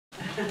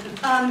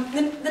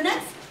The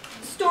next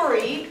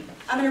story,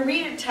 I'm going to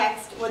read a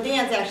text. Well,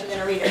 Dan's actually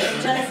going to read it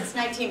in Genesis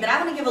 19, but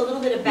I want to give a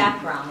little bit of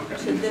background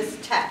to this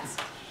text.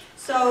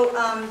 So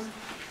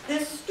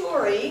this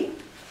story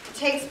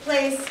takes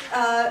place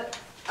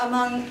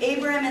among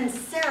Abraham and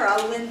Sarah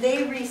when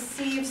they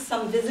receive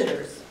some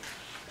visitors.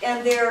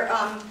 And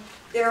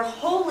they're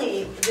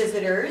holy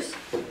visitors.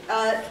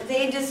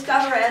 They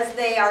discover as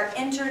they are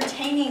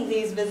entertaining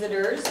these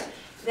visitors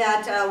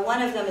that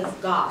one of them is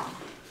God,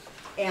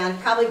 and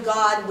probably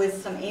God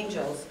with some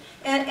angels.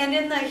 And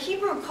in the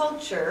Hebrew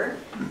culture,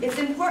 it's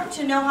important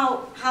to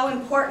know how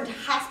important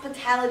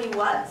hospitality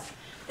was.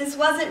 This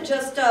wasn't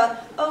just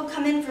oh,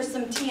 come in for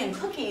some tea and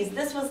cookies.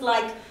 This was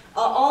like an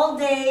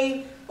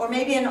all-day or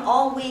maybe an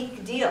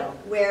all-week deal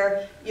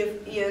where you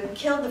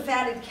killed the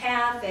fatted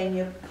calf and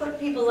you put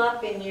people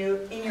up in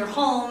your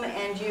home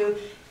and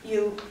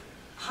you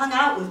hung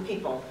out with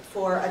people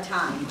for a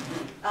time.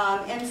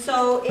 And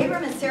so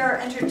Abram and Sarah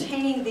are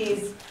entertaining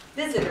these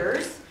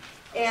visitors,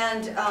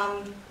 and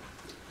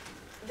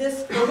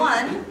the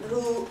one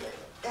who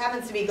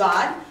happens to be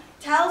God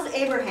tells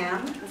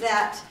Abraham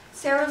that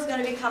Sarah's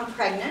going to become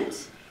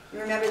pregnant. You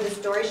remember the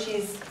story?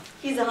 He's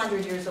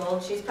 100 years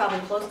old. She's probably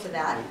close to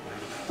that.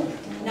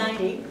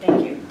 90,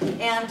 thank you.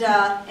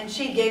 And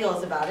she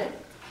giggles about it.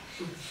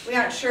 We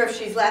aren't sure if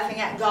she's laughing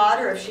at God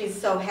or if she's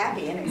so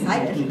happy and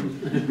excited.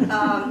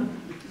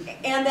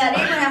 And that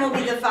Abraham will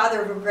be the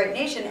father of a great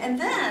nation. And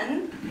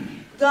then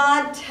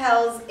God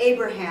tells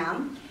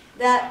Abraham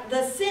that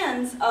the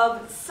sins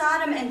of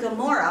Sodom and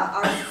Gomorrah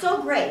are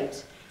so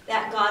great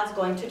that God's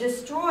going to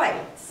destroy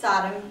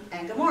Sodom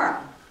and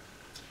Gomorrah.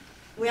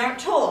 We aren't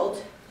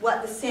told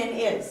what the sin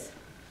is.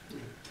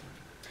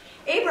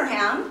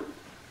 Abraham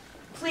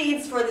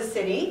pleads for the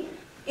city,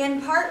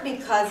 in part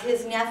because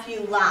his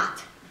nephew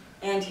Lot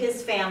and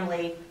his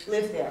family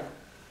live there.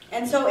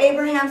 And so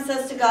Abraham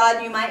says to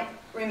God, you might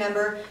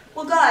remember,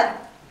 well, God,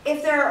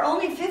 if there are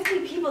only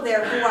 50 people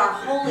there who are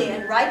holy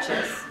and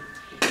righteous,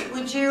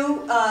 would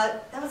you,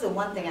 that was the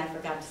one thing I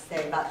forgot to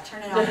say about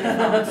turning off your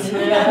phones.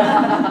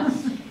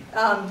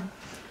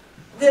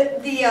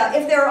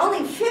 If there are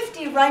only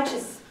 50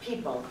 righteous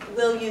people,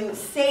 will you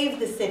save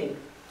the city?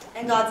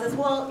 And God says,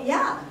 well,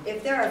 yeah,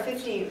 if there are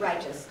 50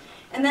 righteous.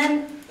 And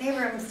then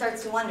Abraham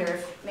starts to wonder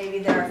if maybe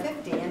there are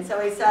 50. And so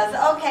he says,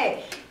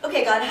 okay,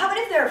 God, how about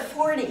if there are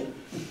 40?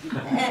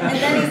 And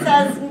then he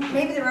says,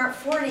 maybe there aren't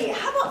 40.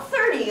 How about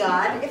 30,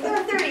 God? If there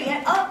are 30,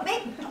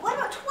 what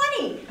about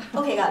 20?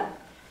 Okay, God,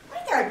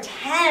 what if there are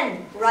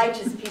 10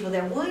 righteous people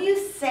there? Will you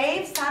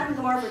save Sodom and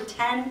Gomorrah for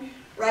 10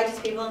 righteous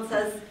people? And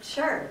says,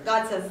 sure.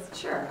 God says,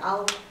 sure,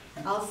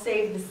 I'll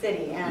save the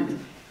city. And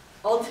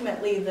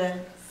ultimately the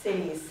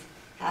cities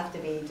have to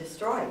be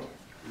destroyed.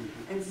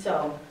 And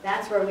so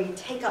that's where we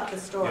take up the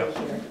story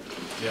here.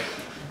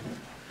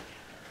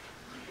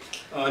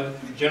 Yep.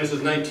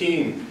 Genesis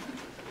 19,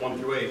 1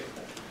 through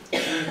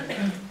 8.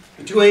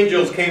 The two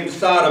angels came to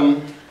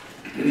Sodom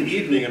in the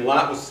evening, and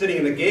Lot was sitting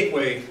in the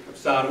gateway of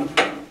Sodom.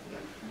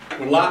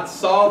 When Lot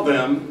saw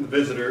them, the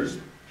visitors,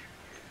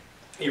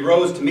 he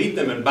rose to meet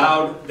them and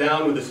bowed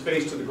down with his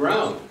face to the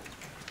ground.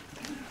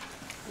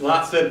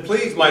 Lot said,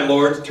 please, my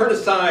lords, turn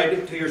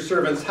aside to your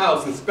servant's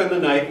house and spend the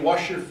night and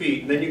wash your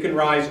feet, and then you can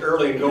rise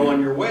early and go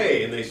on your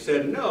way. And they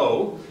said,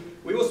 no,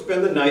 we will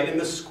spend the night in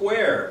the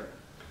square.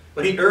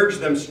 But he urged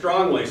them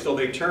strongly, so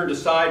they turned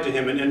aside to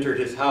him and entered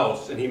his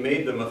house. And he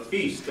made them a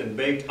feast and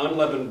baked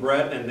unleavened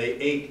bread, and they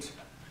ate.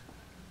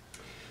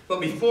 But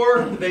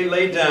before they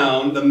lay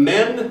down, the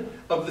men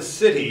of the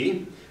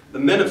city, the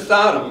men of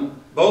Sodom,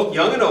 both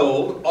young and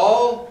old,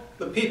 all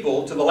the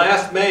people to the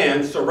last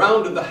man,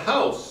 surrounded the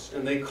house,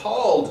 and they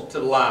called to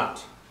Lot,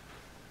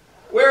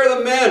 where are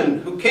the men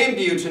who came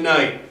to you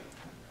tonight?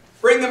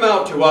 Bring them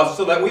out to us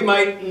so that we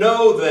might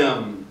know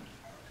them.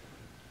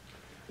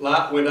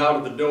 Lot went out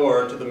of the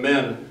door to the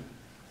men,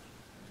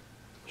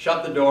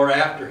 shut the door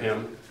after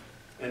him,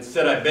 and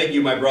said, I beg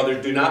you, my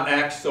brothers, do not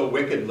act so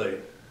wickedly.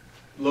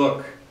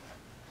 Look,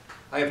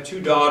 I have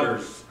 2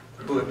 daughters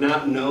who have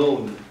not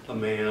known a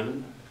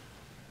man.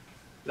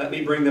 Let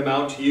me bring them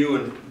out to you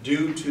and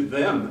do to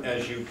them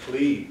as you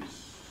please.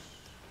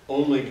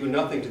 Only do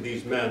nothing to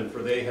these men, for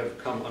they have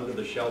come under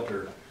the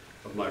shelter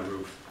of my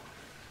roof.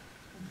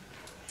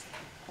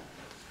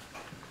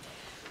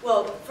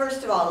 Well,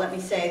 first of all, let me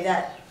say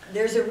that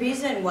there's a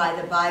reason why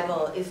the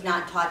Bible is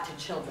not taught to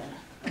children.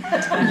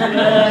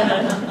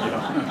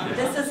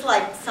 This is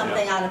like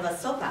something out of a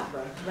soap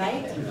opera,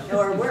 right?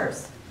 Or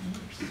worse.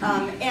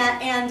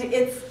 And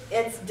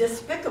it's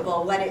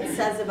despicable what it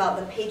says about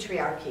the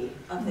patriarchy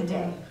of the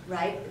day,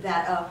 right?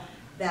 That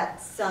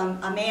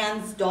a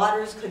man's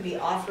daughters could be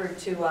offered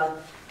to a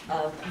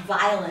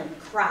violent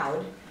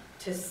crowd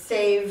to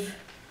save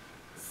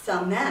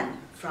some men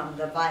from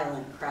the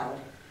violent crowd.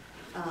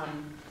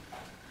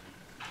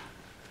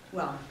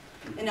 Well,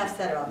 enough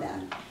said about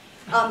that.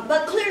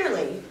 But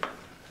clearly,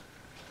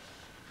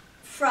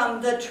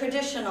 from the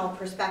traditional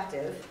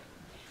perspective,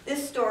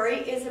 this story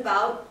is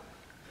about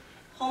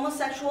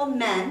homosexual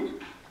men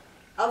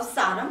of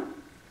Sodom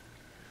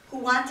who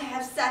want to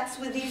have sex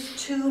with these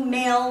two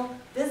male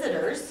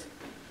visitors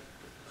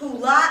who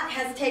Lot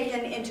has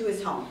taken into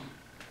his home.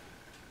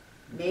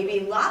 Maybe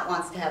Lot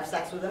wants to have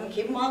sex with them and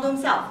keep them all to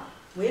himself.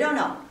 We don't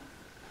know.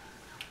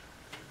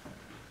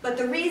 But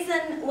the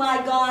reason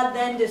why God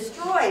then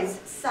destroys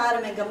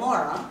Sodom and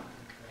Gomorrah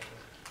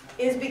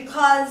is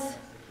because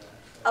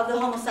of the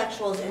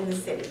homosexuals in the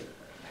city.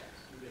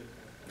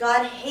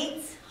 God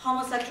hates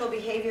homosexual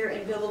behavior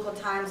in biblical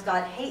times.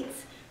 God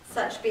hates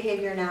such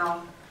behavior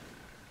now.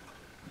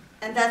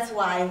 And that's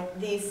why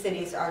these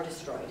cities are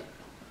destroyed.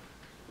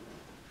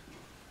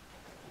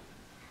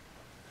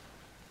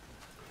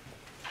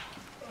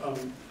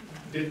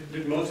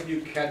 Did most of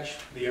you catch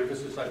the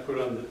emphasis I put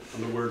on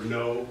the word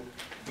no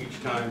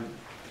each time?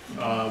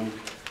 I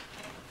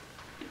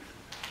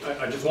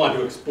just wanted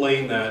to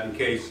explain that in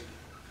case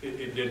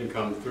it didn't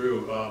come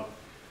through.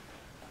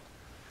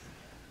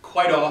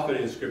 Quite often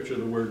in Scripture,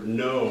 the word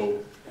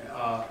no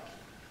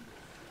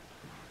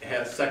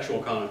has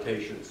sexual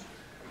connotations.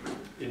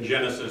 In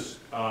Genesis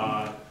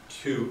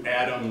 2,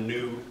 Adam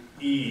knew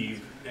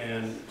Eve,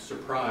 and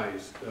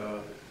surprised,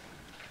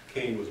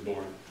 Cain was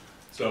born.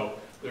 So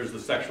there's the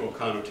sexual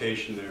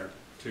connotation there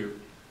too.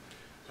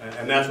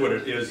 And that's what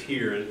it is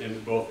here in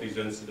both these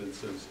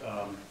incidences.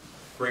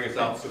 Bring us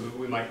out so that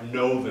we might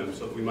know them,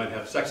 so that we might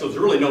have sex. So there's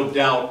really no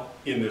doubt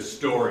in this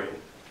story,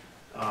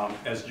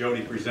 as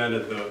Jody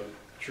presented the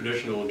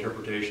traditional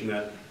interpretation,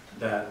 that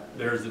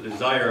there's a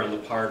desire on the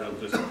part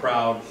of this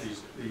crowd,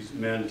 these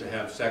men, to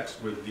have sex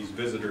with these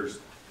visitors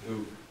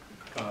who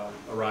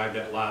arrived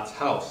at Lot's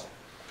house.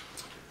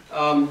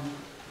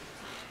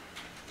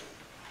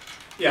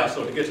 Yeah,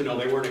 so to get to know,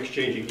 they weren't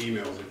exchanging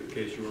emails, in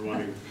case you were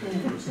wondering.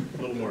 It was a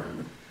little more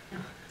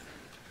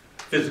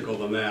physical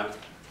than that.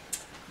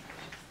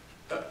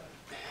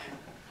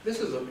 This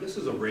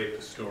is a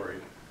rape story.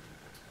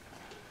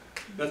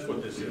 That's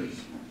what this is.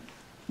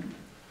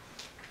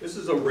 This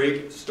is a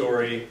rape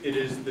story. It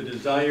is the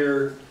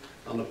desire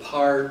on the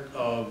part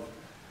of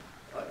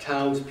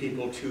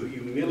townspeople to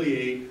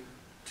humiliate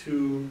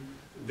two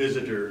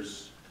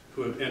visitors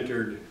who have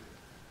entered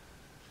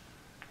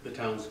the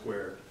town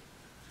square.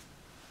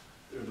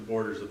 They're the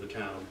borders of the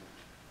town,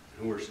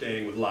 who are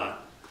staying with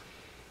Lot.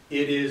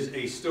 It is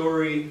a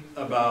story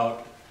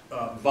about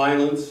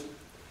violence.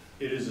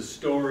 It is a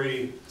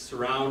story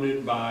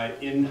surrounded by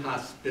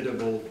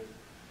inhospitable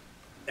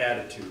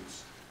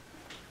attitudes.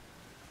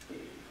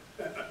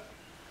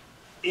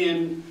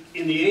 In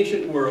the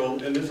ancient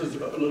world, and this is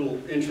a little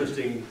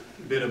interesting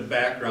bit of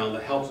background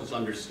that helps us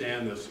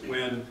understand this,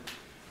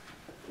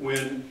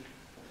 when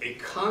a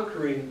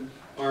conquering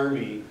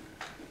army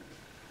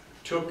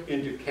took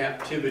into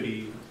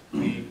captivity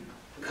the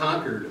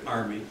conquered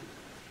army,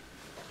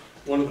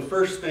 one of the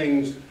first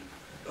things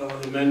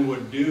the men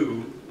would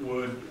do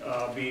would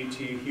be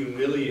to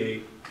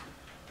humiliate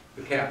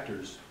the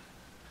captors,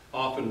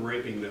 often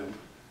raping them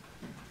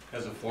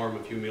as a form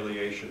of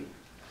humiliation.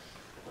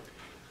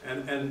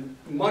 And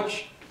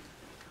much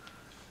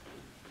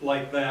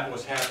like that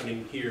was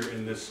happening here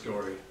in this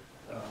story.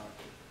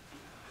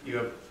 You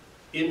have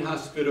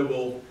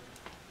inhospitable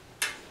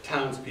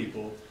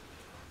townspeople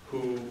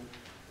who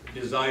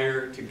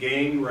desire to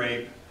gang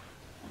rape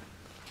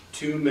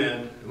two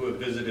men who have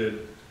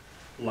visited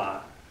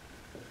Lot.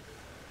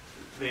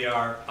 They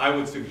are, I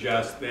would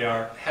suggest, they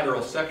are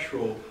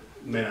heterosexual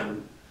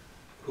men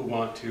who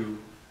want to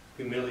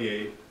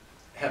humiliate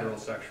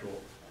heterosexual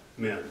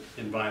men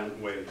in violent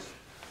ways.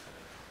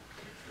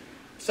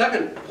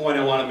 Second point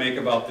I want to make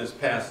about this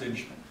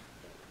passage,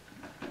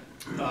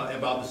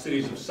 about the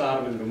cities of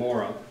Sodom and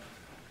Gomorrah,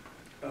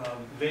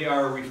 they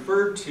are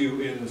referred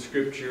to in the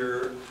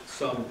Scripture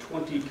some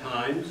 20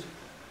 times,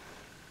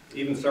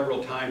 even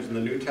several times in the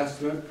New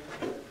Testament,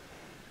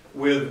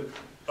 with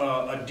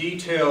a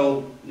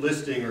detailed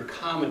listing or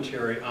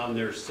commentary on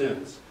their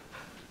sins.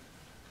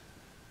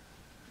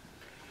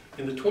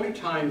 In the 20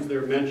 times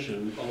they're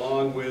mentioned,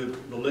 along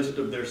with the list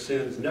of their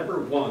sins, never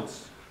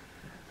once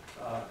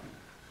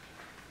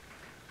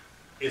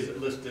is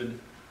it listed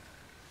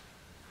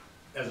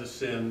as a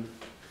sin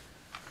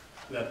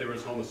that there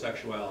was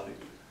homosexuality.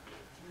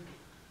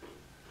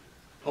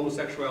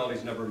 Homosexuality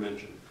is never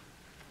mentioned.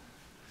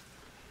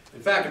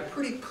 In fact, a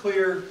pretty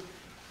clear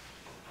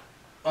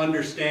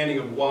understanding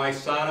of why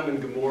Sodom and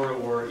Gomorrah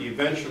were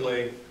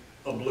eventually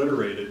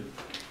obliterated,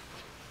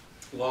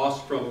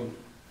 lost from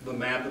the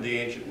map of the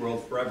ancient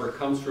world forever,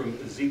 comes from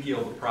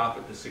Ezekiel the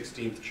prophet, the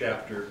 16th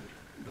chapter,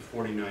 the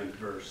 49th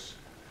verse.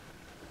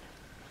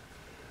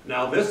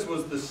 Now this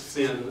was the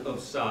sin of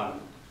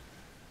Sodom.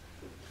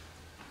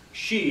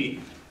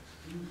 She,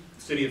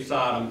 the city of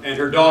Sodom, and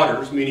her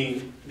daughters,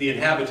 meaning the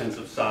inhabitants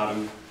of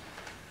Sodom,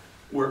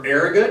 were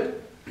arrogant,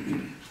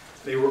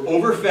 they were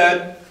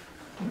overfed,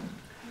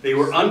 they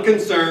were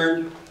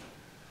unconcerned,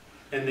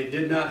 and they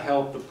did not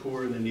help the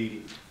poor and the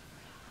needy.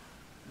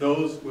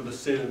 Those were the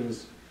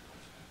sins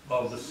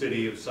of the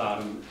city of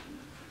Sodom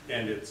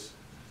and its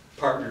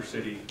partner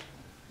city,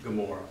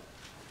 Gomorrah.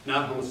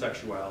 Not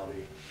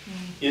homosexuality,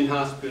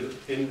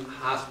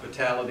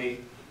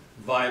 inhospitality,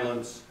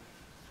 violence,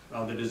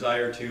 the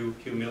desire to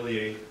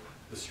humiliate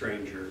the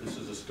stranger. This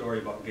is a story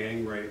about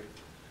gang rape,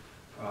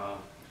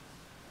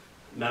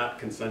 not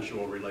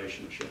consensual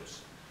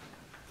relationships.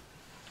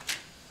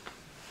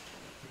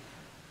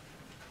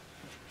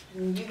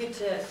 And you get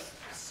to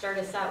start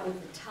us out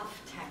with the tough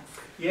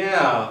text.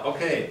 Yeah,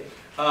 okay.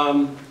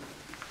 Have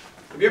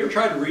you ever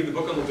tried to read the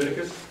book of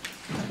Leviticus?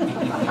 Come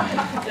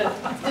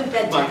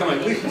on,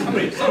 please,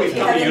 somebody tell me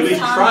you at least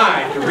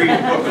tried to read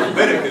the book of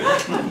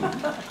Leviticus.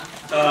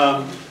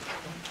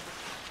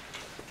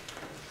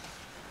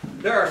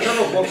 There are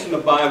several books in the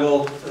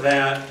Bible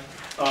that,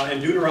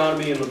 and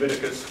Deuteronomy and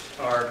Leviticus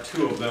are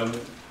two of them,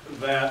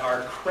 that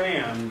are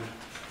crammed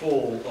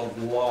full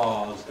of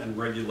laws and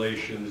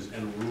regulations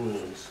and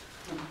rules.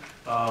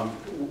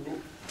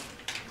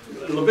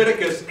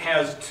 Leviticus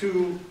has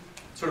two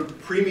sort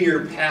of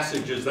premier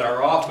passages that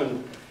are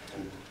often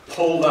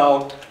pulled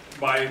out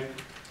by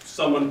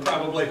someone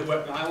probably,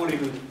 I won't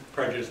even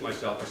prejudice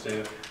myself by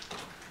saying it.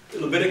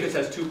 Leviticus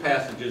has two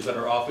passages that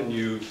are often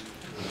used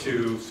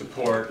to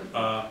support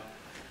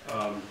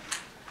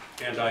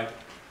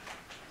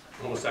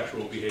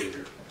anti-homosexual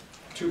behavior.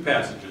 Two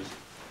passages.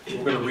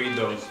 We're going to read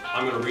those.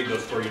 I'm going to read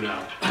those for you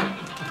now.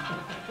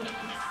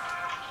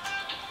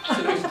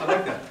 That's nice. I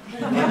like that.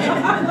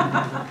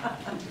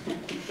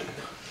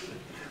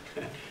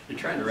 You're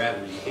trying to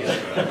rattle me. You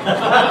can't.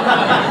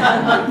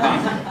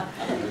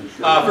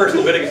 First,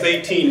 Leviticus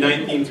 18,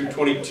 19 through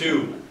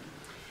 22.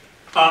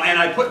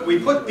 And we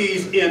put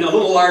these in a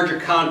little larger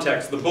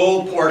context. The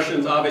bold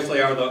portions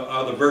obviously are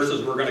the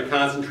verses we're going to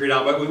concentrate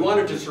on, but we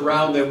wanted to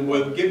surround them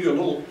with, give you a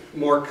little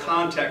more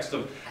context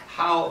of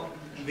how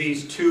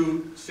these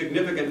two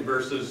significant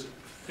verses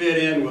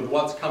fit in with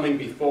what's coming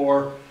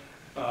before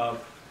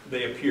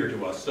they appear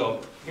to us.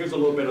 So here's a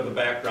little bit of the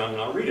background,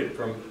 and I'll read it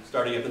from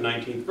starting at the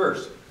 19th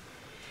verse.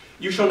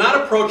 You shall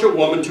not approach a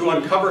woman to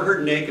uncover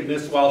her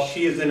nakedness while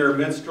she is in her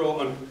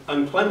menstrual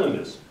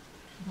uncleanliness.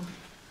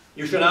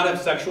 You shall not have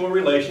sexual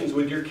relations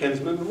with your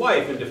kinsman's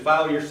wife and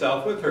defile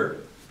yourself with her.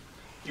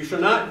 You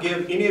shall not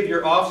give any of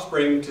your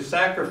offspring to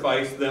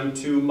sacrifice them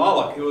to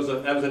Moloch.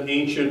 That was an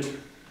ancient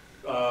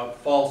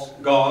false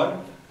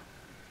god.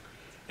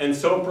 And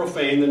so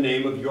profane the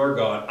name of your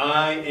God.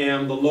 I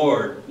am the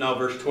Lord. Now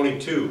verse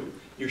 22.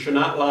 You shall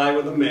not lie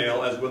with a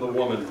male as with a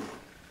woman.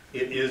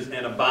 It is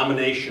an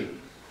abomination.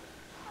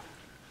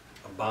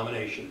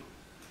 Abomination.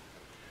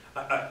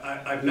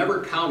 I've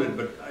never counted,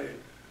 but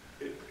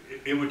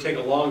it would take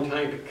a long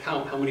time to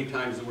count how many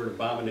times the word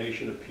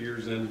abomination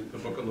appears in the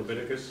book of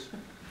Leviticus.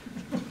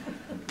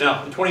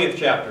 Now, the 20th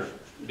chapter,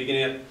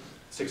 beginning at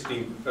the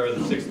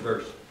 6th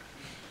verse.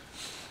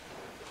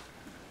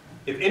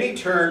 If any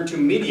turn to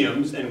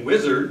mediums and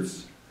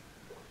wizards,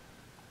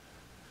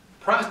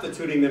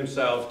 prostituting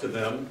themselves to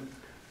them,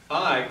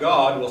 I,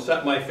 God, will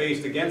set my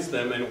face against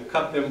them and will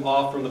cut them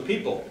off from the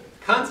people.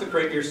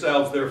 Consecrate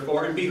yourselves,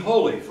 therefore, and be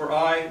holy, for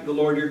I am the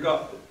Lord your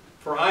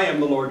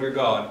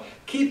God.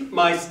 Keep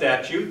my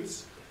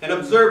statutes and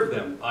observe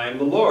them. I am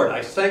the Lord.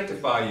 I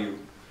sanctify you.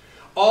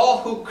 All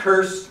who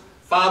curse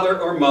father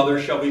or mother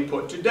shall be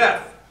put to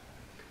death.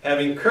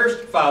 Having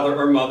cursed father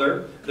or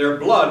mother, their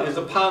blood is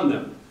upon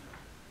them.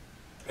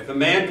 If a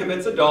man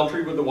commits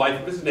adultery with the wife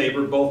of his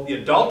neighbor, both the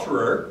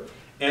adulterer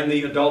and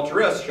the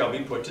adulteress shall be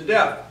put to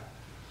death.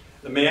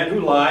 The man who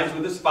lies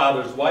with his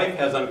father's wife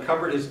has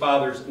uncovered his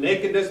father's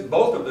nakedness.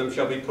 Both of them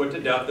shall be put to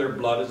death. Their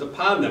blood is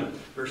upon them.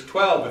 Verse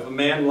 12, if a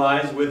man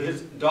lies with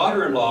his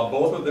daughter-in-law,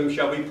 both of them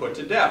shall be put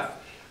to death.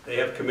 They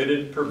have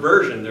committed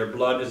perversion. Their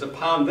blood is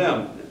upon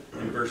them.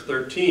 In verse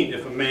 13,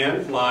 if a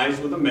man lies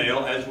with a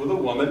male as with a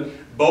woman,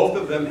 both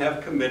of them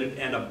have committed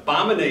an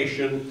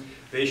abomination.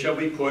 They shall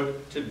be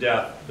put to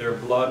death. Their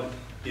blood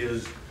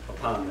is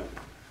upon them.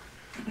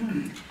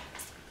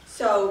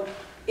 So,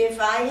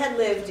 if I had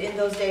lived in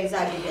those days,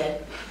 I'd be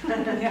dead.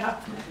 Yeah.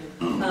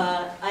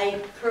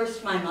 I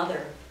cursed my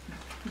mother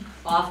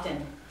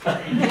often.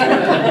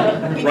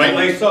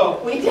 Rightly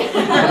so. We did.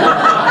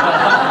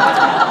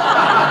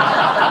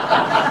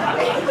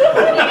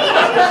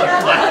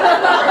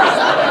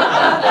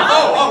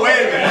 Oh, wait a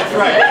minute. That's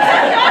right.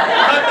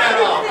 Cut that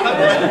off.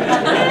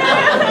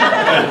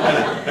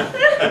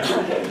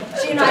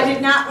 She and I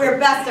did not, we're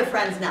best of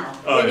friends now.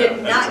 Oh, we yeah,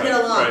 did not get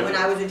along right. when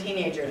I was a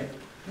teenager.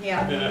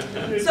 Yeah.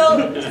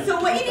 So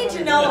what you need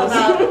to know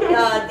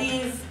about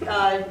these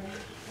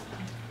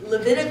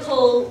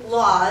Levitical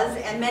laws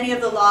and many of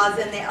the laws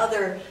in the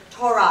other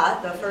Torah,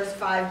 the first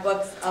 5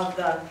 books of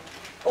the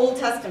Old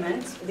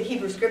Testament, the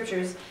Hebrew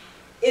Scriptures,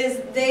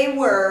 is they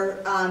were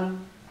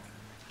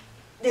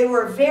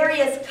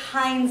various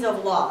kinds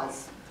of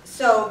laws.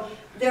 So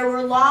there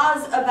were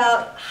laws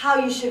about how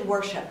you should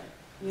worship.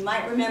 You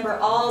might remember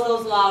all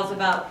those laws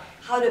about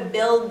how to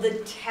build the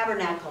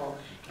tabernacle,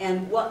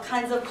 and what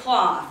kinds of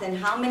cloth, and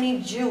how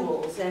many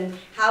jewels, and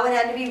how it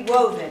had to be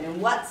woven,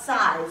 and what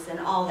size, and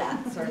all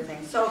that sort of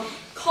thing. So,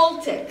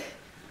 cultic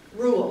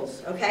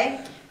rules,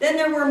 okay? Then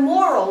there were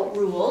moral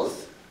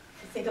rules.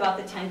 Think about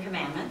the 10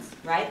 Commandments,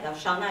 right? Thou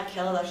shalt not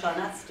kill, thou shalt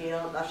not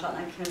steal, thou shalt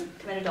not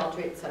commit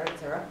adultery, etc.,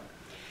 etc.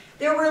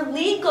 There were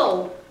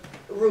legal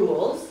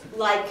rules,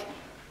 like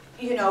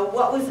you know,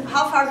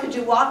 how far could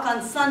you walk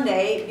on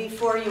Sunday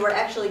before you were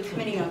actually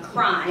committing a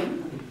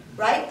crime,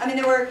 right? I mean,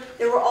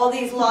 there were all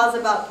these laws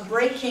about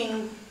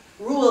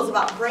rules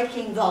about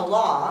breaking the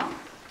law.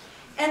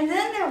 And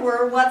then there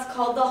were what's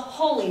called the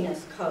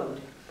Holiness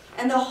Code.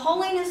 And the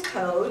Holiness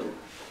Code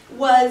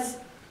was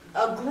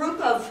a group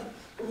of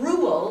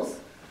rules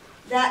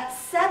that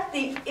set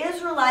the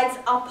Israelites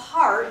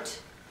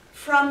apart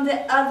from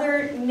the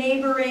other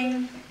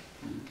neighboring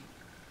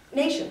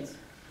nations.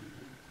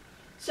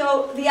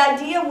 So the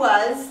idea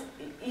was,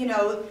 you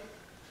know,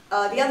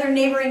 the other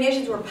neighboring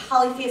nations were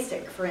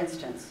polytheistic, for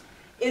instance.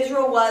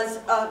 Israel was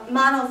a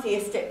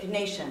monotheistic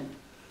nation.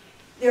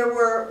 There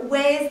were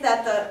ways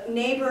that the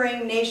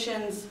neighboring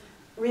nations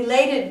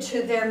related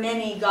to their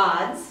many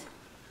gods,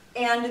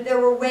 and there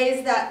were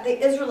ways that the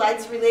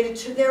Israelites related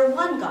to their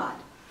one God.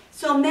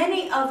 So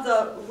many of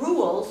the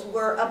rules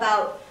were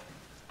about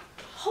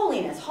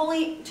holiness.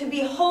 To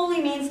be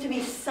holy means to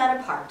be set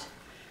apart.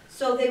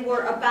 So they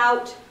were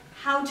about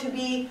how to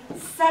be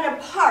set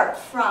apart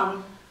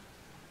from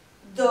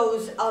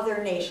those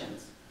other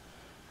nations.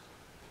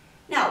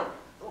 Now,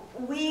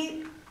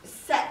 we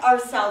set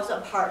ourselves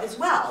apart as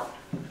well,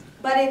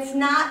 but it's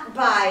not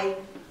by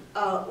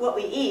what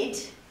we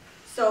eat.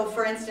 So,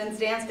 for instance,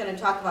 Dan's going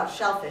to talk about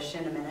shellfish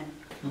in a minute.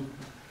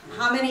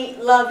 How many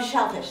love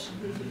shellfish?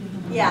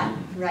 Yeah,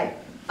 right.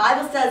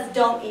 Bible says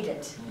don't eat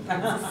it. It's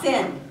a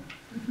sin.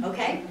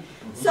 Okay?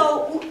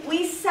 So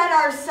we set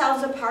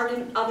ourselves apart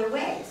in other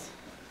ways.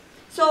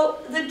 So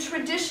the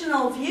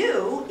traditional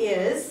view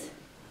is,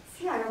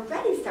 see, I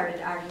already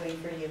started arguing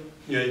for you.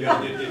 Yeah, you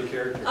got to get in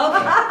character.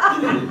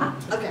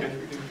 Okay. Okay.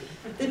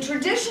 The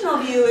traditional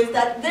view is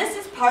that this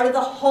is part of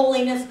the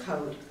Holiness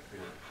Code.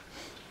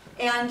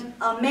 And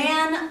a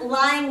man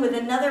lying with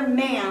another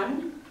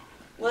man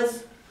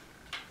was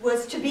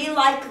to be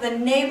like the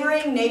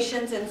neighboring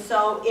nations, and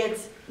so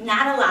it's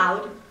not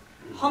allowed.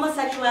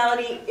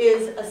 Homosexuality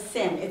is a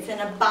sin. It's an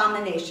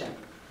abomination.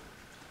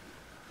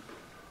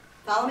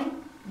 Follow me?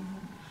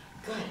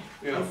 Good.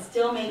 Yeah. I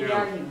still made the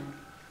argument.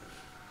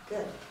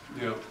 Good.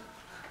 Yeah.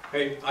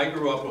 Hey, I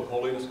grew up with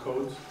holiness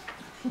codes.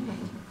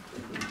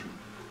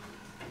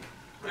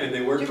 And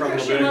they weren't from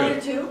Christian mother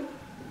Leviticus. too?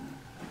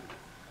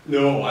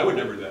 No, I would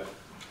never do that.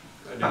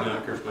 I did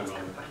not curse my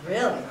mother.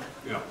 Really?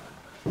 Yeah.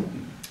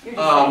 You're just saying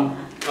that.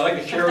 I'd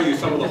like to share with you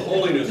some of the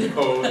holiness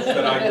codes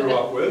that I grew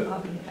up with.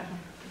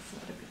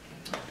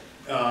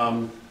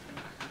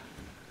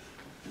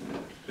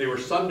 They were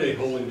Sunday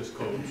holiness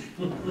codes.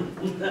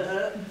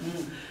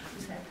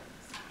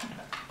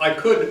 I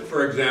could,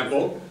 for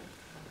example,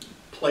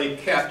 play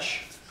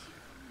catch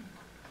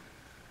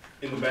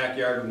in the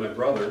backyard with my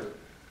brother,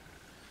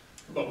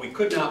 but we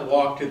could not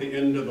walk to the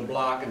end of the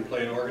block and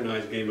play an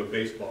organized game of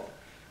baseball.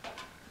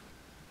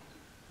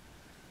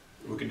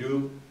 We could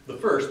do the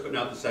first, but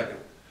not the second.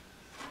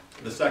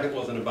 The second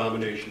was an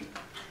abomination.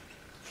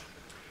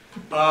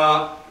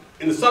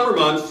 In the summer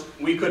months,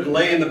 we could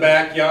lay in the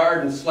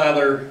backyard and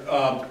slather,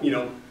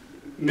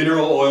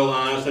 mineral oil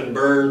on us and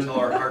burn till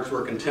our hearts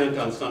were content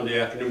on Sunday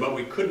afternoon, but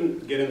we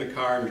couldn't get in the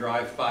car and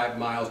drive 5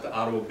 miles to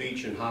Ottawa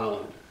Beach in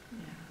Holland.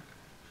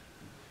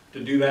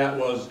 To do that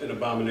was an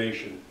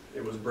abomination.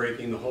 It was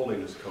breaking the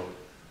holiness code.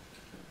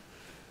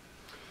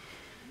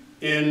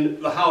 In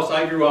the house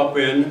I grew up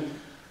in,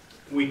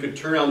 we could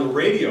turn on the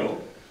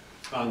radio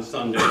on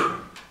Sunday.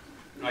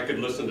 I could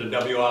listen to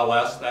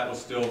WLS. That was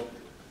still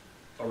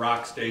a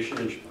rock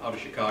station out of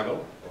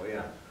Chicago. Oh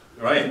yeah.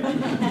 Right?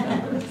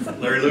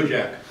 Larry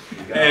Lujak.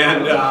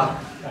 And,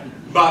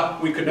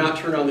 but we could not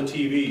turn on the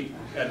TV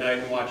at night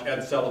and watch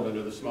Ed Sullivan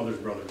or the Smothers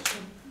Brothers.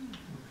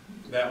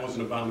 That was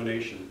an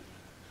abomination.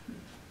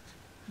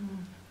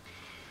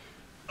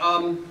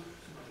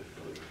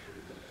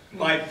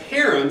 My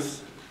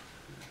parents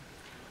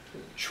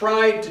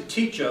tried to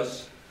teach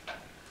us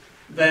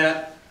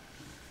that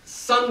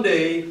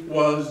Sunday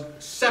was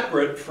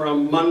separate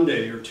from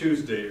Monday or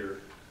Tuesday or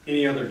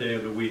any other day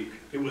of the week.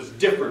 It was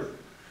different.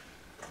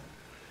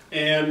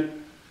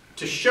 And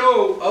to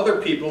show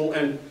other people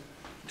and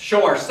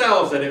show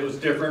ourselves that it was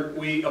different,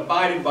 we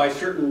abided by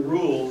certain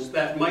rules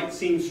that might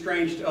seem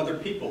strange to other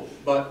people.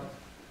 But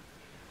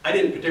I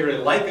didn't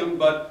particularly like them,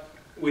 but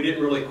we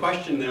didn't really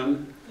question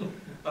them.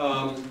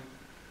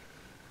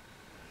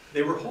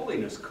 They were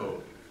holiness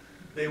code.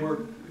 They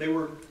were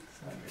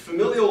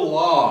familial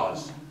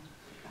laws.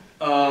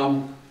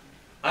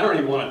 I don't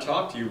even want to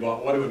talk to you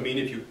about what it would mean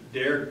if you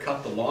dared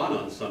cut the lawn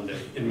on Sunday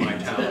in my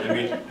town. I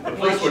mean, the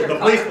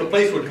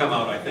police would come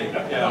out, I think.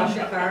 Wash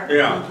your car.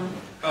 Yeah.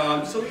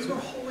 So these were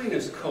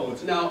holiness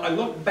codes. Now I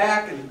look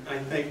back and I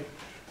think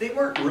they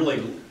weren't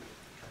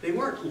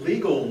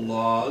legal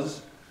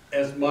laws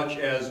as much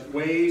as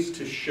ways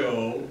to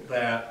show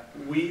that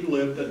we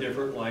lived a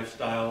different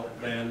lifestyle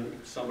than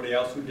somebody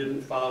else who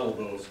didn't follow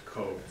those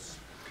codes.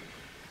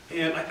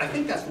 And I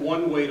think that's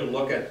one way to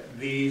look at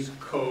these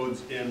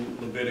codes in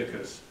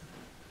Leviticus.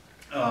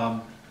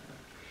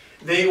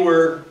 They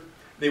were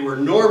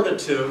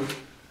normative,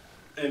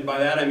 and by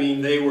that I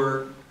mean they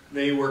were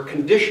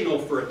conditional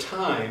for a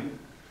time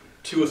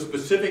to a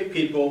specific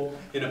people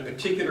in a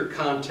particular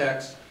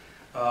context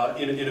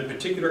in a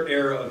particular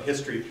era of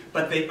history,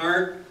 but they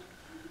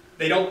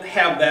don't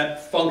have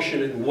that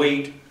function and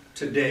weight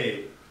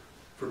today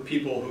for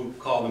people who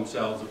call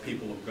themselves the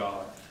people of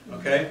God.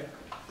 Okay?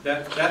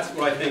 That's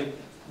what I think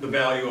the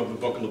value of the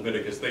book of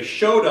Leviticus. They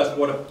showed us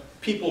what a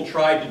people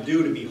tried to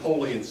do to be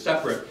holy and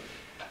separate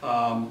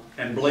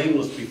and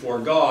blameless before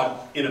God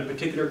in a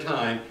particular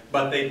time,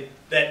 but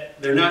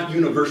they're not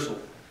universal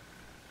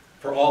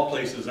for all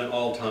places and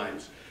all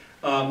times.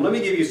 Let me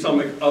give you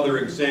some other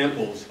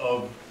examples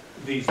of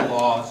these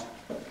laws.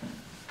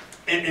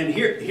 And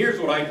here's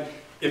what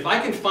if I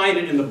can find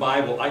it in the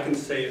Bible, I can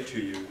say it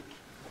to you.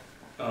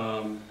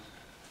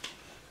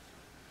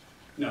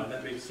 No,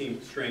 that may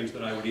seem strange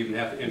that I would even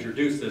have to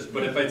introduce this,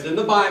 but if it's in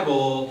the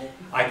Bible,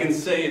 I can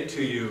say it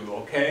to you,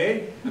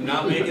 okay? I'm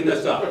not making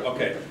this up,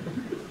 okay.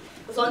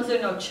 As long as there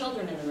are no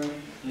children in the room.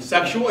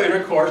 Sexual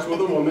intercourse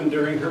with a woman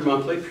during her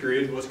monthly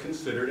period was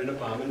considered an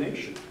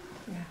abomination.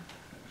 Yeah.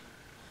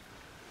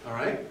 All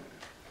right?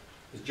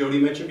 As Jody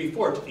mentioned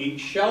before, to eat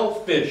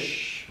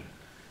shellfish,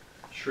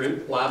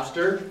 shrimp,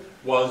 lobster,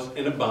 was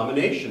an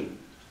abomination.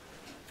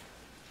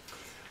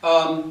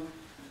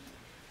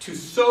 To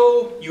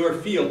sow your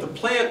field, to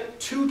plant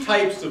two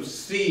types of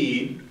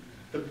seed,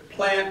 to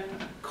plant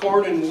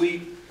corn and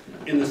wheat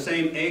in the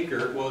same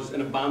acre was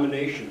an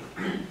abomination.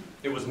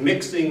 It was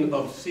mixing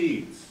of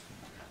seeds.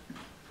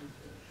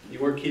 You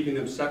weren't keeping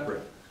them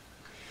separate.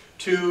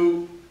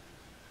 To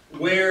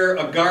wear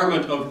a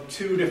garment of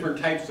two different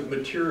types of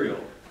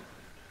material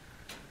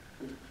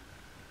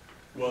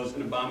was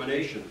an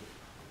abomination.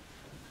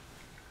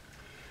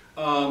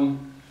 To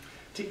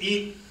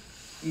eat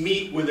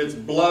meat with its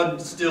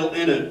blood still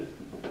in it,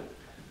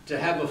 to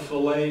have a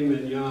filet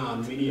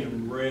mignon,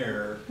 medium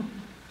rare,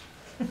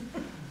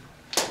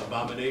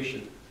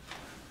 abomination.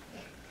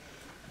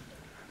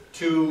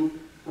 To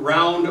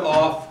round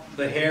off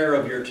the hair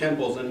of your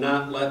temples and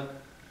not let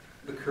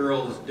the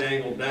curls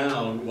dangle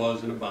down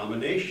was an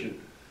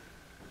abomination.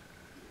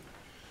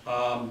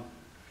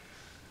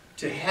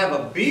 To have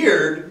a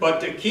beard,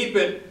 but to keep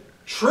it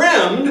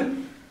trimmed,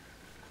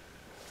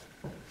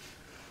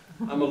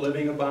 I'm a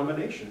living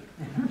abomination.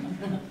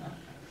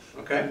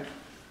 Okay?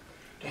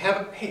 To have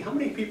a, hey, how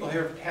many people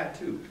here have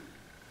tattoos?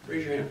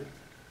 Raise your hand.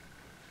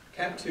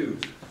 Tattoos.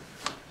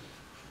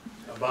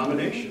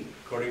 Abomination,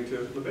 according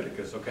to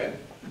Leviticus, okay?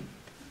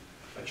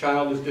 A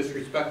child is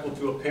disrespectful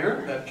to a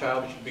parent, that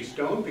child should be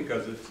stoned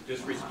because its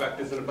disrespect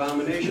is an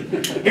abomination.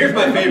 Here's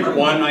my favorite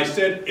one. I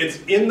said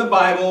it's in the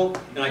Bible,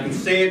 and I can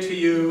say it to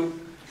you,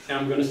 and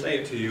I'm going to say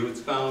it to you.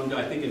 It's found,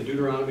 I think, in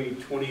Deuteronomy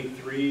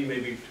 23,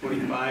 maybe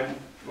 25,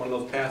 one of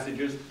those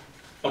passages.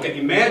 Okay,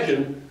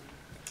 imagine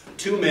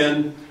two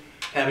men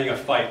having a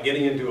fight,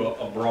 getting into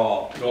a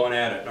brawl, going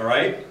at it, all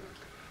right?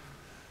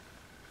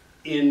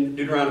 In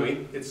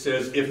Deuteronomy, it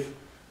says, if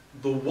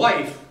the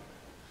wife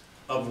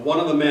of one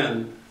of the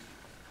men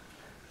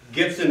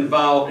gets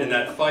involved in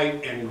that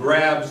fight and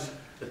grabs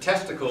the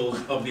testicles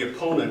of the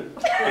opponent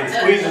and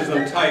squeezes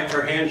them tight,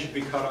 her hand should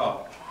be cut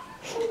off.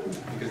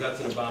 Because that's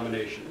an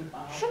abomination.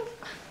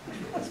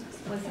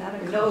 Was that a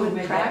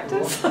common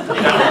practice?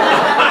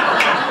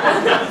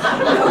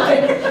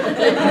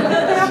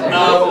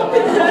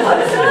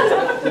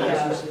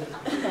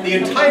 The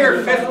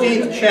entire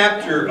 15th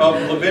chapter of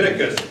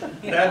Leviticus,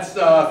 that's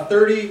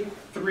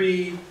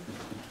 33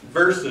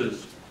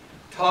 verses,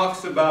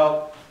 talks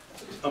about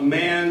a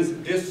man's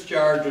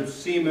discharge of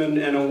semen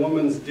and a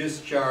woman's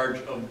discharge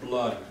of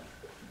blood.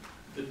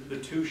 The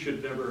two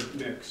should never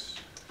mix.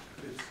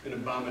 It's an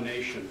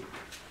abomination.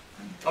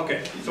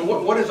 Okay, so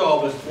what is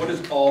all this? What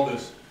is all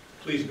this?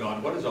 Please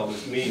God, what does all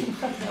this mean?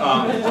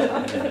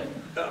 I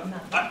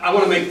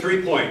want to make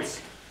 3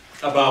 points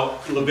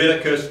about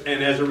Leviticus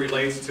and as it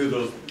relates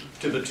to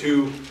the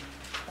two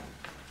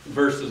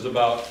verses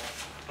about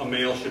a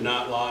male should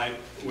not lie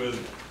with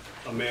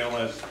a male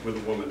as with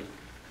a woman.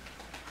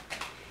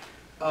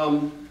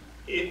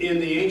 In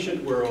the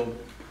ancient world,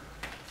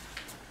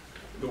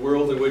 the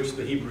world in which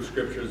the Hebrew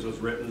Scriptures was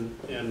written,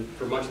 and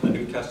for much of the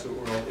New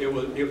Testament world, it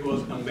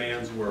was a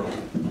man's world.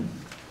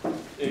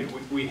 And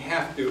we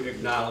have to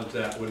acknowledge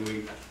that when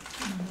we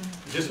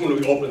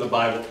open the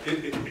Bible.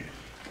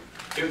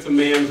 It's a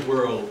man's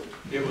world.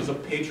 It was a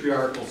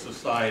patriarchal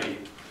society.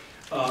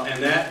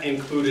 And that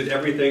included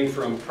everything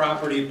from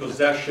property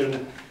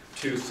possession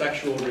to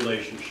sexual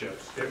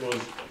relationships. It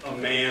was a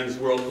man's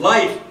world.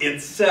 Life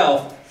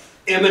itself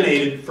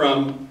emanated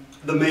from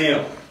the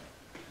male.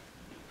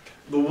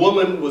 The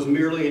woman was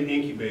merely an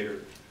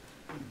incubator.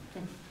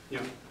 You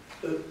know,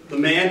 the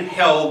man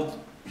held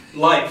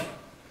life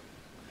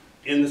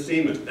in the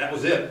semen. That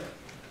was it.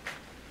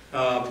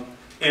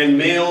 And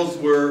males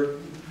were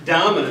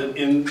dominant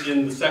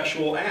in the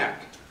sexual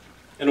act.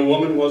 And a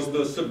woman was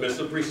the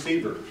submissive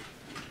receiver.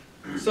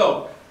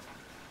 So,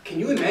 can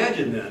you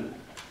imagine then,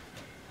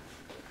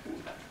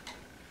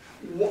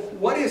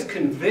 what is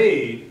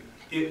conveyed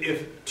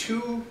if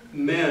two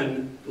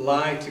men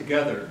lie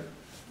together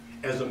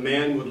as a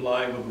man would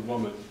lie with a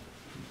woman?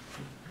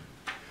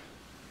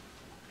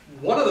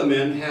 One of the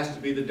men has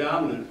to be the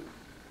dominant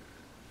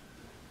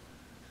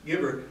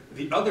giver.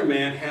 The other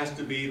man has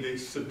to be the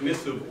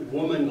submissive,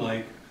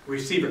 woman-like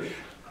receiver.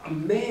 A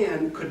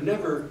man could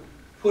never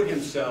put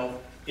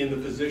himself in the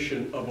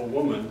position of a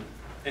woman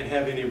and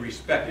have any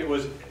respect. It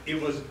was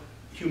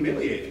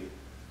humiliating.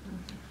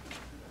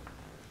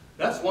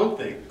 That's one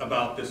thing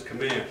about this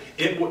command.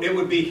 It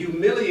would be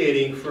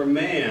humiliating for a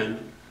man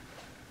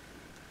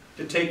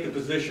to take the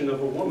position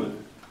of a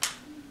woman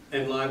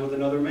and lie with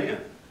another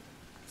man.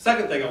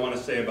 Second thing I want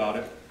to say about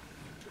it,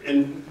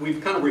 and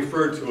we've kind of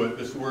referred to it,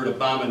 this word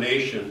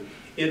abomination.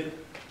 We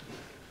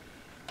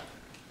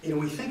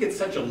think it's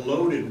such a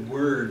loaded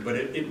word, but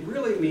it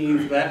really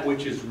means that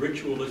which is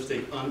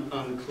ritualistic,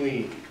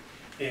 unclean,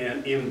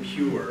 and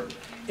impure.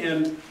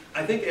 And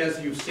I think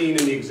as you've seen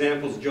in the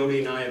examples Jody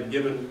and I have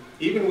given,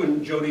 even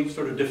when Jody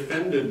sort of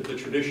defended the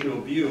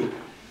traditional view,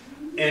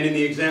 and in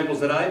the examples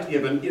that I've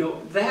given,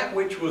 that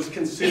which was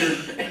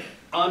considered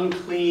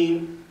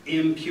unclean,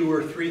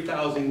 impure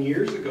 3,000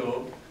 years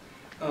ago,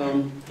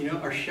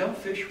 are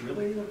shellfish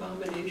really an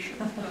abomination?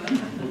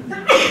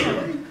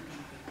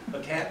 A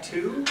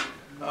tattoo?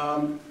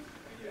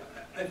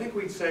 I think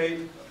we'd say,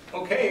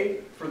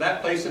 okay, for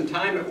that place and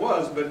time it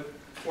was, but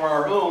for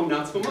our own,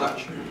 not so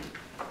much.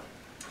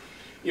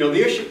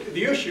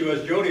 The issue,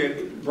 as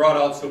Jody brought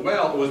out so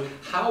well, was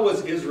how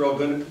was Israel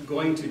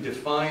going to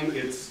define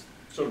its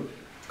sort of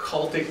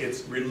cultic,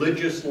 its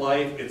religious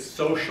life, its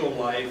social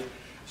life,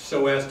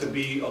 so as to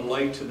be a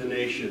light to the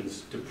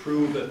nations, to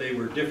prove that they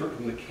were different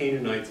from the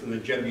Canaanites and the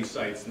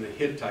Jebusites and the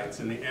Hittites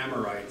and the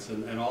Amorites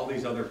and all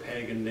these other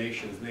pagan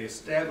nations. And they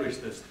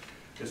established this,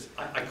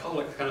 I call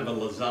it kind of a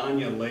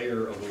lasagna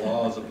layer of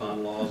laws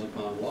upon laws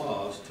upon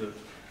laws to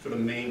sort of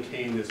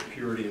maintain this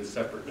purity and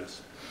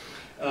separateness.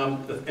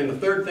 And the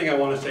third thing I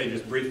want to say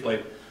just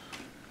briefly,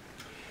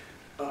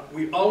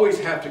 we always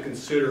have to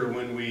consider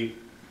when we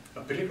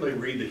particularly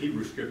read the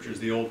Hebrew Scriptures,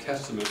 the Old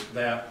Testament,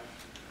 that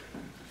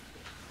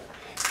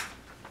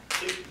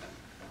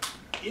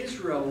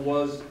Israel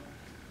was,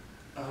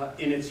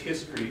 in its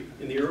history,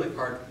 in the early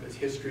part of its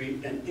history,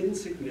 an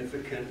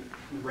insignificant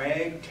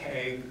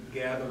ragtag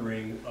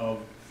gathering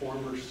of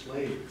former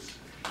slaves.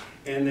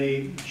 And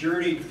they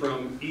journeyed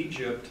from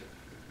Egypt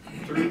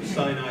through the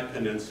Sinai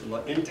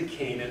Peninsula into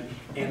Canaan,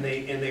 and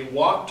they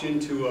walked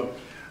into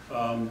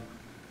a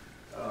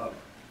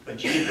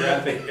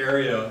geographic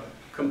area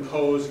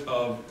composed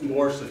of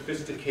more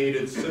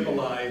sophisticated,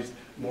 civilized,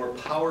 more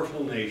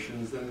powerful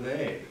nations than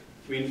they.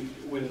 I mean,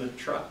 when the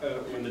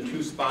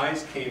two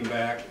spies came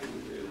back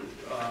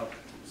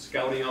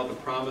scouting out the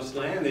promised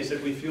land, they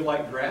said, we feel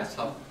like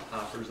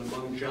grasshoppers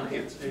among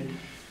giants. And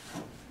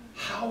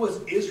how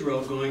was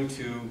Israel going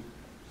to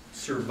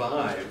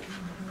survive?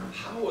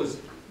 How was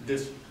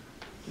this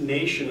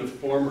nation of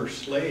former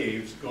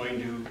slaves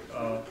going to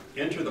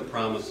enter the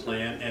promised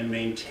land and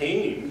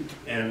maintain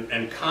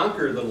and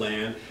conquer the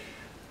land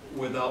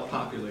without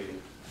populating?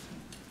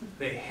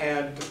 They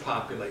had to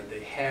populate.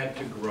 They had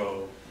to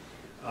grow.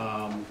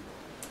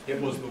 It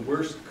was the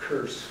worst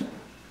curse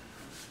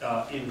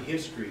in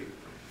history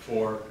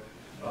for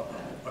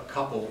a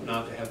couple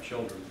not to have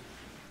children,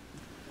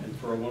 and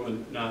for a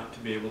woman not to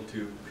be able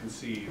to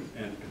conceive,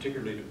 and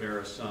particularly to bear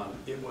a son.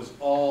 It was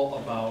all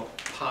about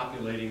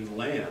populating the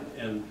land.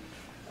 And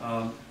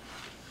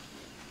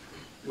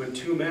when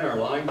two men are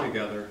lying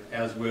together,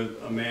 as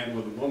with a man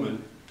with a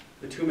woman,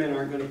 the two men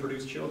aren't going to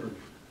produce children.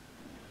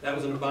 That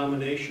was an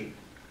abomination.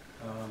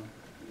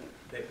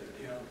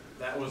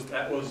 That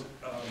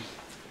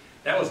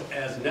was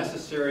as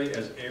necessary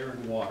as air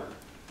and water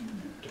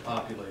to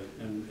populate.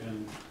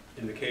 And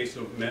in the case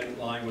of men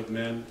lying with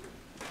men,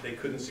 they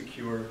couldn't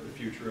secure the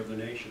future of the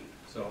nation.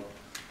 So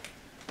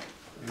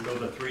I think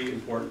those are three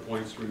important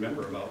points to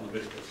remember about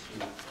Leviticus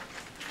and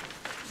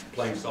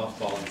playing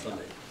softball on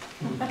Sunday.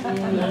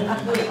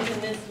 Including to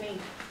miss me.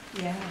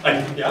 Yeah.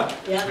 Yeah?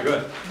 Yeah.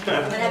 Good. I'm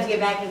going to have to get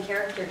back in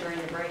character during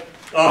the break.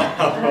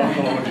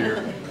 Oh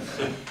dear.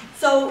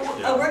 So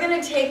Yeah. we're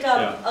going to take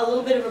a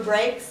little bit of a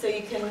break so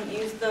you can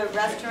use the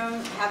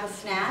restroom, have a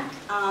snack.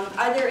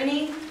 Are there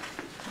any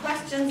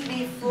questions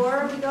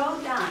before we go?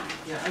 Don?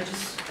 Yeah, I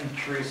just am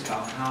curious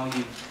about how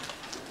you,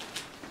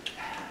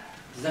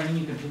 does that mean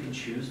you can pick and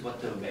choose what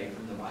to obey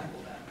from the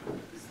Bible then?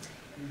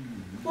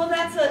 Well,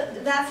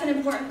 that's an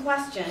important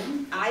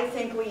question. I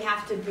think we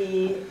have to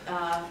be,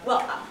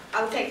 well,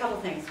 I would say a couple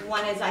things.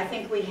 One is I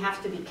think we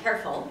have to be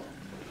careful,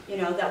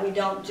 that we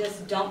don't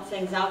just dump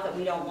things out that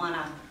we don't want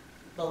to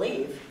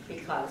believe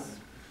because,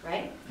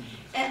 right?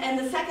 And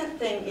the second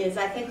thing is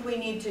I think we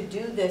need to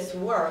do this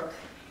work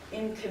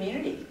in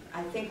community.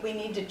 I think we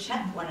need to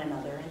check one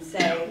another and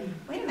say,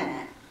 wait a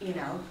minute,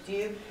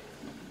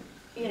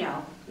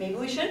 maybe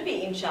we shouldn't be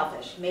eating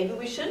shellfish. Maybe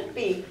we shouldn't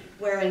be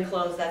wearing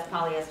clothes that's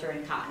polyester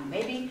and cotton.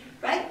 Maybe,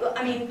 right?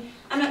 I mean,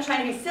 I'm not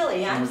trying to be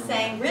silly. I'm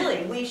saying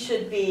really we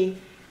should be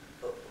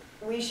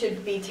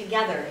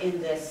together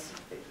in this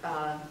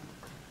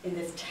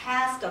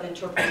task of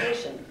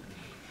interpretation.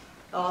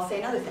 Oh, I'll say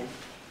another thing.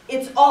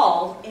 It's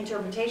all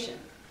interpretation.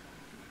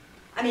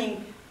 I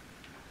mean,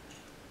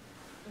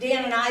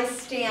 Dan and I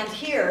stand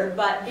here,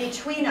 but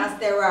between us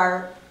there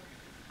are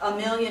a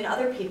million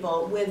other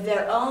people with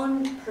their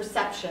own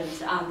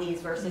perceptions on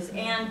these verses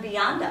and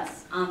beyond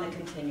us on the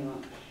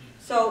continuum.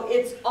 So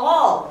it's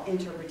all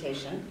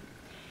interpretation.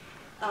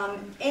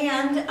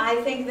 And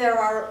I think there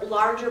are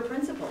larger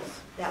principles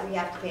that we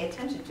have to pay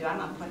attention to. I'm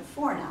on point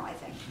 4 now, I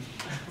think.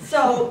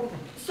 So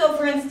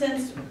for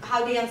instance,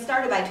 how Dan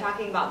started by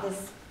talking about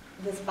this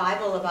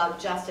Bible about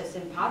justice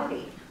and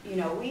poverty. You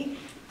know,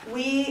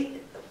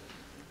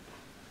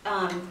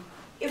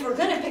 if we're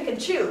going to pick and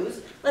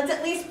choose, let's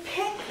at least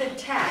pick the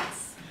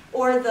texts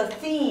or the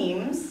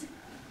themes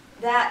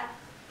that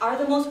are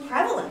the most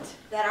prevalent,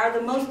 that are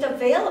the most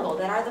available,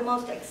 that are the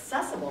most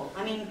accessible.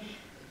 I mean,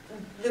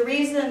 the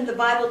reason the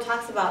Bible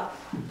talks about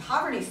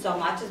poverty so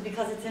much is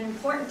because it's an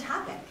important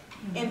topic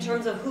in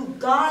terms of who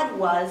God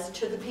was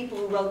to the people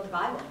who wrote the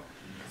Bible.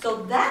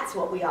 So that's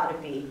what we ought to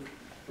be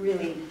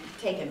really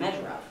taking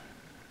measure of,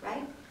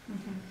 right?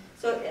 Mm-hmm.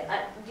 So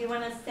do you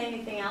want to say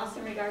anything else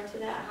in regard to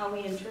that, how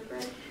we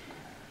interpret?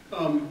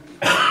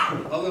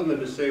 Other than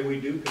to say we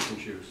do pick and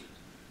choose.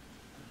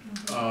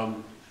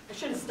 I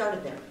should have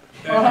started there.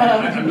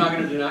 I'm not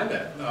going to deny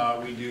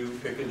that. We do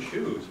pick and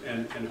choose,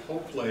 and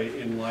hopefully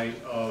in light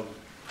of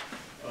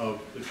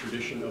the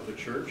tradition of the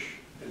church,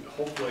 and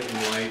hopefully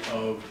in light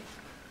of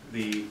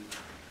the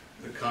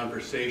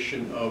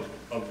conversation of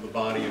the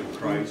body of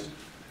Christ,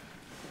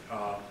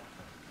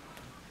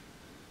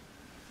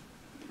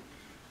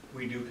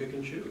 we do pick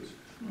and choose.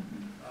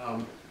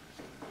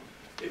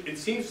 It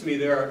seems to me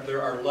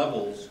there are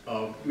levels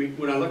of, I mean,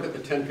 when I look at the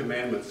Ten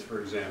Commandments,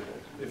 for example,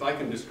 if I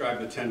can describe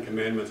the Ten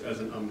Commandments as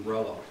an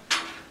umbrella,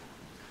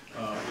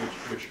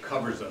 which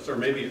covers us, or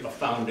maybe a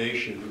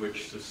foundation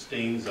which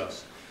sustains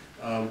us.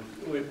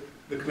 With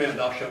the command,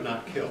 thou shalt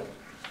not kill.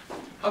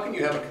 How can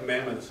you have a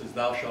commandment that says,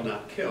 thou shalt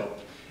not kill?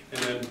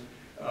 And then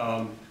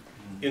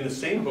in the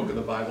same book of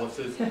the Bible, it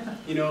says,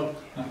 you know,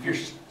 if your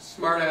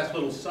smart-ass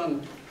little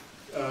son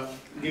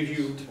gives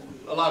you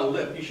a lot of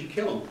lip, you should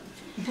kill him.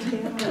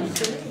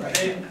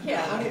 And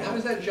Yeah. how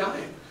does that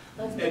jive?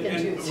 Let's pick and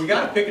choose. We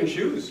got to pick and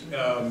choose.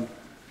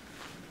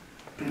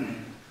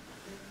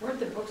 Weren't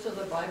the books of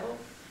the Bible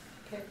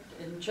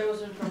picked and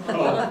chosen from the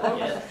Oh.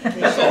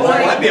 books?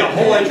 That'd be a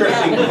whole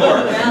interesting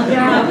course.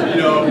 Yeah.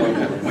 You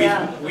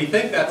know, we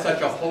think that's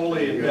such a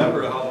holy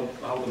endeavor, how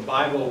the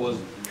Bible was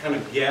kind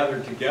of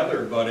gathered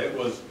together, but it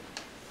was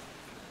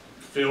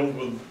filled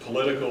with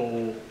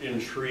political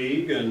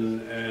intrigue,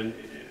 and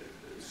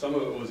some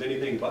of it was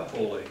anything but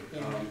holy.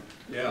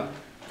 Yeah.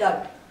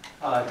 Doug.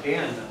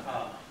 Dan,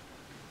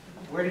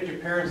 where did your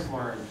parents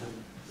learn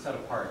to set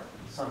apart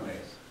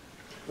Sundays?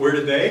 Where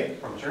did they?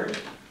 From church?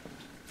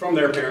 From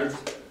their parents.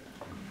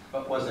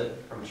 But was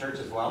it from church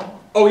as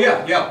well? Oh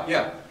yeah,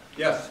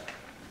 yes.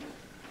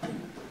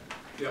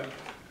 Yep.